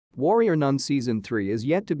Warrior Nun Season 3 is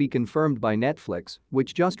yet to be confirmed by Netflix,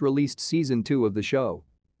 which just released Season 2 of the show.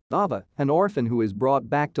 Ava, an orphan who is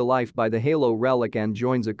brought back to life by the Halo relic and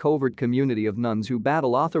joins a covert community of nuns who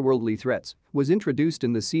battle otherworldly threats, was introduced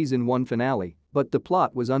in the Season 1 finale, but the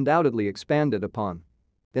plot was undoubtedly expanded upon.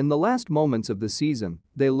 In the last moments of the season,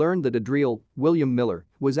 they learned that Adriel, William Miller,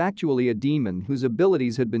 was actually a demon whose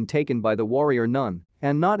abilities had been taken by the warrior nun,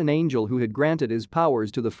 and not an angel who had granted his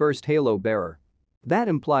powers to the first Halo bearer. That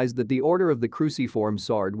implies that the Order of the Cruciform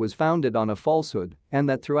Sword was founded on a falsehood, and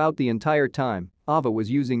that throughout the entire time, Ava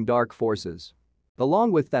was using dark forces.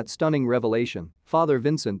 Along with that stunning revelation, Father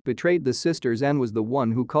Vincent betrayed the sisters and was the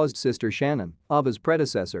one who caused Sister Shannon, Ava's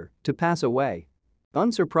predecessor, to pass away.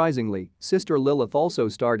 Unsurprisingly, Sister Lilith also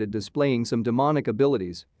started displaying some demonic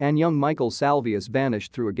abilities, and young Michael Salvius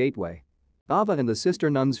vanished through a gateway. Ava and the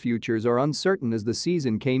sister nuns' futures are uncertain as the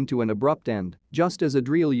season came to an abrupt end, just as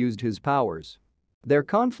Adriel used his powers. Their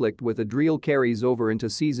conflict with Adriel carries over into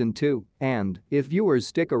Season 2, and, if viewers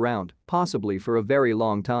stick around, possibly for a very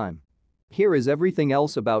long time. Here is everything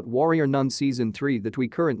else about Warrior Nun Season 3 that we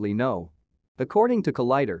currently know. According to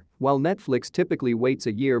Collider, while Netflix typically waits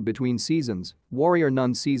a year between seasons, Warrior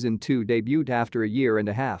Nun Season 2 debuted after a year and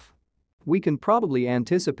a half. We can probably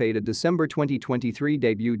anticipate a December 2023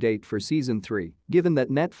 debut date for Season 3, given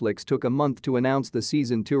that Netflix took a month to announce the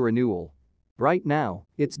Season 2 renewal. Right now,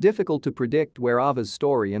 it's difficult to predict where Ava's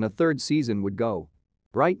story in a third season would go.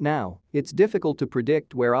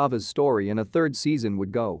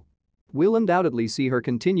 We'll undoubtedly see her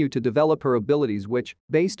continue to develop her abilities which,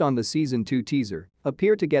 based on the Season 2 teaser,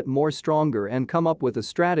 appear to get more stronger and come up with a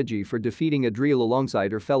strategy for defeating Adriel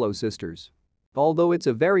alongside her fellow sisters. Although it's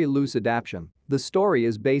a very loose adaptation, the story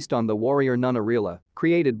is based on the warrior nun Aurelia,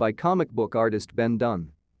 created by comic book artist Ben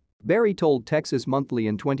Dunn. Barry told Texas Monthly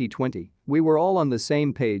in 2020, "We were all on the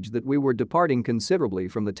same page that we were departing considerably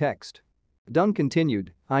from the text." Dunn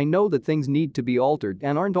continued, "I know that things need to be altered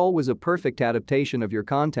and aren't always a perfect adaptation of your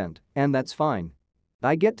content, and that's fine.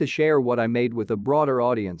 I get to share what I made with a broader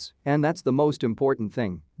audience, and that's the most important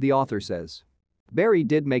thing," the author says. Barry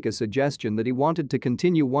did make a suggestion that he wanted to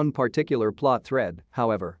continue one particular plot thread,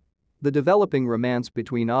 however. The developing romance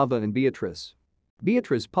between Ava and Beatrice.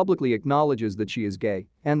 Beatrice publicly acknowledges that she is gay,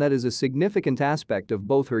 and that is a significant aspect of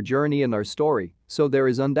both her journey and our story, so there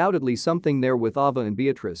is undoubtedly something there with Ava and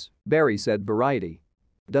Beatrice, Barry said Variety.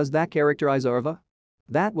 Does that characterize Ava?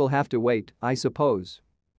 That will have to wait, I suppose.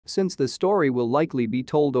 Since the story will likely be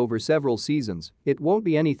told over several seasons, it won't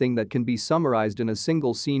be anything that can be summarized in a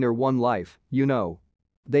single scene or one life, you know.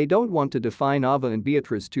 They don't want to define Ava and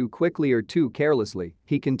Beatrice too quickly or too carelessly,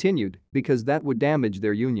 he continued, because that would damage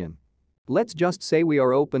their union. Let's just say we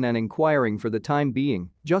are open and inquiring for the time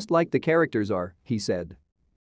being, just like the characters are, he said.